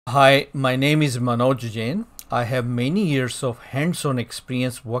Hi, my name is Manoj Jain. I have many years of hands-on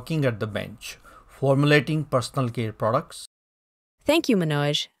experience working at the bench, formulating personal care products. Thank you,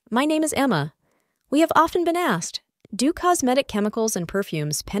 Manoj. My name is Emma. We have often been asked, do cosmetic chemicals and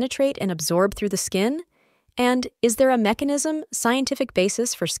perfumes penetrate and absorb through the skin? And is there a mechanism, scientific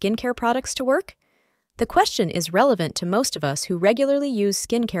basis for skincare products to work? The question is relevant to most of us who regularly use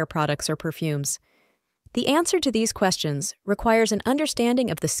skincare products or perfumes. The answer to these questions requires an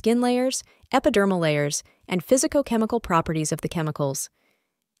understanding of the skin layers, epidermal layers, and physicochemical properties of the chemicals.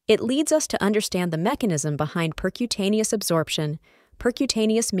 It leads us to understand the mechanism behind percutaneous absorption,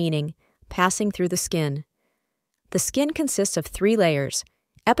 percutaneous meaning passing through the skin. The skin consists of three layers: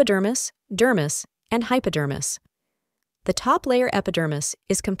 epidermis, dermis, and hypodermis. The top layer, epidermis,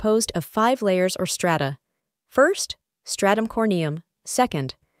 is composed of 5 layers or strata. First, stratum corneum;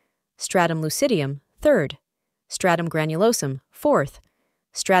 second, stratum lucidium; third, stratum granulosum; fourth,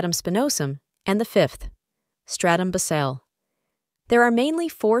 stratum spinosum; and the fifth, stratum basale. There are mainly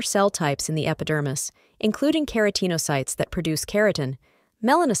 4 cell types in the epidermis, including keratinocytes that produce keratin,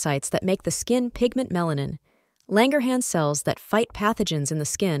 melanocytes that make the skin pigment melanin, Langerhans cells that fight pathogens in the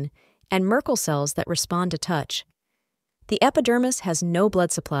skin, and Merkel cells that respond to touch. The epidermis has no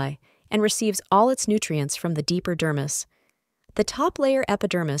blood supply and receives all its nutrients from the deeper dermis. The top layer,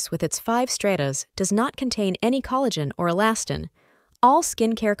 epidermis, with its 5 stratas, does not contain any collagen or elastin. All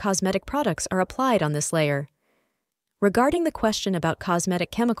skincare cosmetic products are applied on this layer. Regarding the question about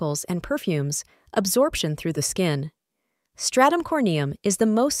cosmetic chemicals and perfumes, absorption through the skin, stratum corneum is the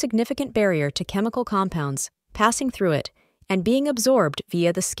most significant barrier to chemical compounds passing through it and being absorbed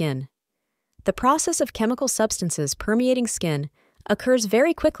via the skin. The process of chemical substances permeating skin occurs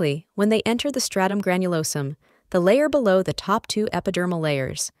very quickly when they enter the stratum granulosum, the layer below the top 2 epidermal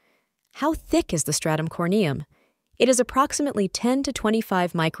layers. How thick is the stratum corneum? It is approximately 10 to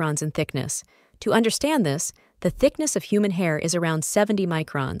 25 microns in thickness. To understand this, the thickness of human hair is around 70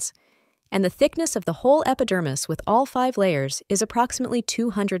 microns, and the thickness of the whole epidermis with all 5 layers is approximately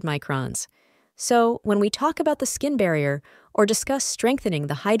 200 microns. So, when we talk about the skin barrier or discuss strengthening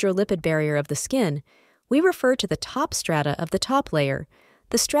the hydro-lipid barrier of the skin, we refer to the top strata of the top layer,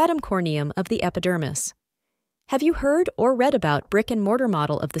 the stratum corneum of the epidermis. Have you heard or read about brick-and-mortar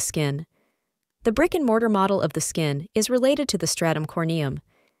model of the skin? The brick-and-mortar model of the skin is related to the stratum corneum.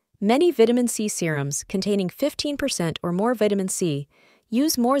 Many vitamin C serums containing 15% or more vitamin C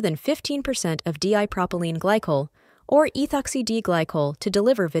use more than 15% of dipropylene glycol or ethoxy D-glycol to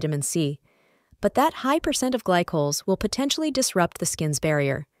deliver vitamin C, but that high percent of glycols will potentially disrupt the skin's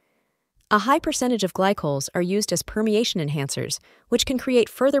barrier. A high percentage of glycols are used as permeation enhancers, which can create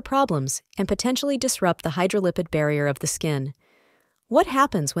further problems and potentially disrupt the hydrolipid barrier of the skin. What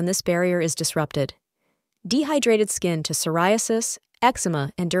happens when this barrier is disrupted? Dehydrated skin to psoriasis,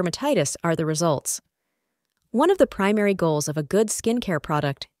 eczema, and dermatitis are the results. One of the primary goals of a good skincare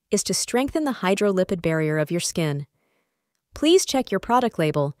product is to strengthen the hydrolipid barrier of your skin. Please check your product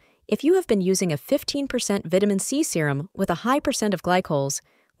label. If you have been using a 15% vitamin C serum with a high percent of glycols,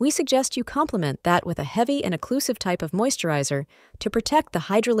 we suggest you complement that with a heavy and occlusive type of moisturizer to protect the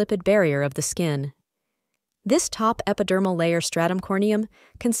hydrolipid barrier of the skin. This top epidermal layer, stratum corneum,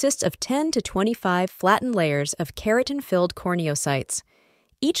 consists of 10 to 25 flattened layers of keratin-filled corneocytes.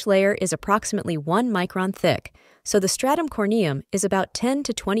 Each layer is approximately 1 micron thick, so the stratum corneum is about 10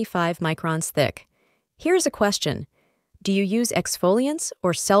 to 25 microns thick. Here's a question: do you use exfoliants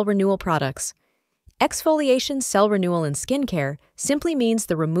or cell renewal products? Exfoliation cell renewal in skincare simply means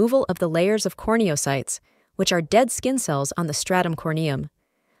the removal of the layers of corneocytes, which are dead skin cells on the stratum corneum.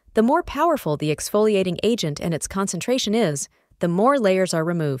 The more powerful the exfoliating agent and its concentration is, the more layers are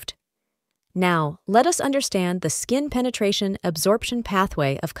removed. Now, let us understand the skin penetration absorption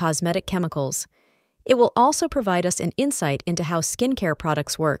pathway of cosmetic chemicals. It will also provide us an insight into how skincare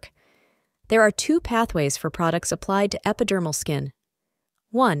products work. There are 2 pathways for products applied to epidermal skin.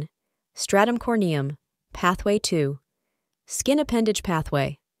 1. Stratum corneum, pathway 2. Skin appendage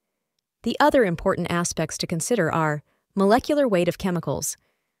pathway. The other important aspects to consider are molecular weight of chemicals,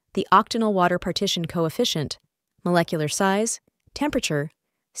 the octanol water partition coefficient, molecular size, temperature,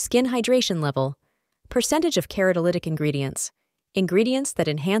 skin hydration level, percentage of keratolytic ingredients, ingredients that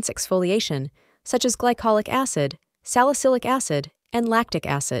enhance exfoliation, such as glycolic acid, salicylic acid, and lactic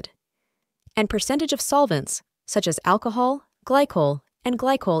acid, and percentage of solvents, such as alcohol, glycol, and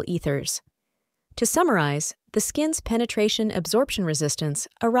glycol ethers. To summarize, the skin's penetration absorption resistance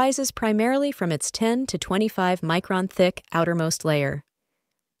arises primarily from its 10 to 25 micron thick outermost layer.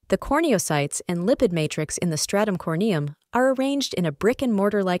 The corneocytes and lipid matrix in the stratum corneum are arranged in a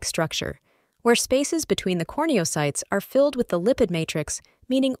brick-and-mortar-like structure, where spaces between the corneocytes are filled with the lipid matrix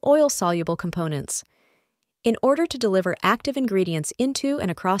meaning oil-soluble components. In order to deliver active ingredients into and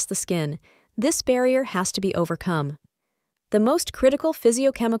across the skin, this barrier has to be overcome. The most critical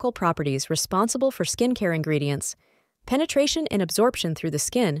physiochemical properties responsible for skincare ingredients, penetration and absorption through the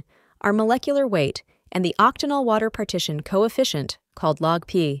skin, are molecular weight and the octanol water partition coefficient, called log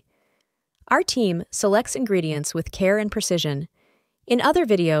P. Our team selects ingredients with care and precision. In other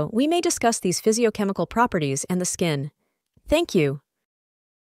video, we may discuss these physiochemical properties and the skin. Thank you.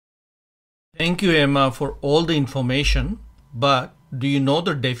 Thank you, Emma, for all the information. But do you know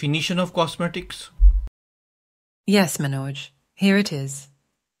the definition of cosmetics? Yes, Manoj. Here it is.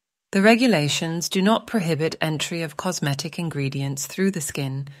 The regulations do not prohibit entry of cosmetic ingredients through the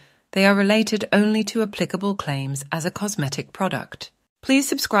skin. They are related only to applicable claims as a cosmetic product. Please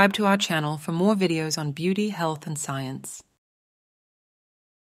subscribe to our channel for more videos on beauty, health, and science.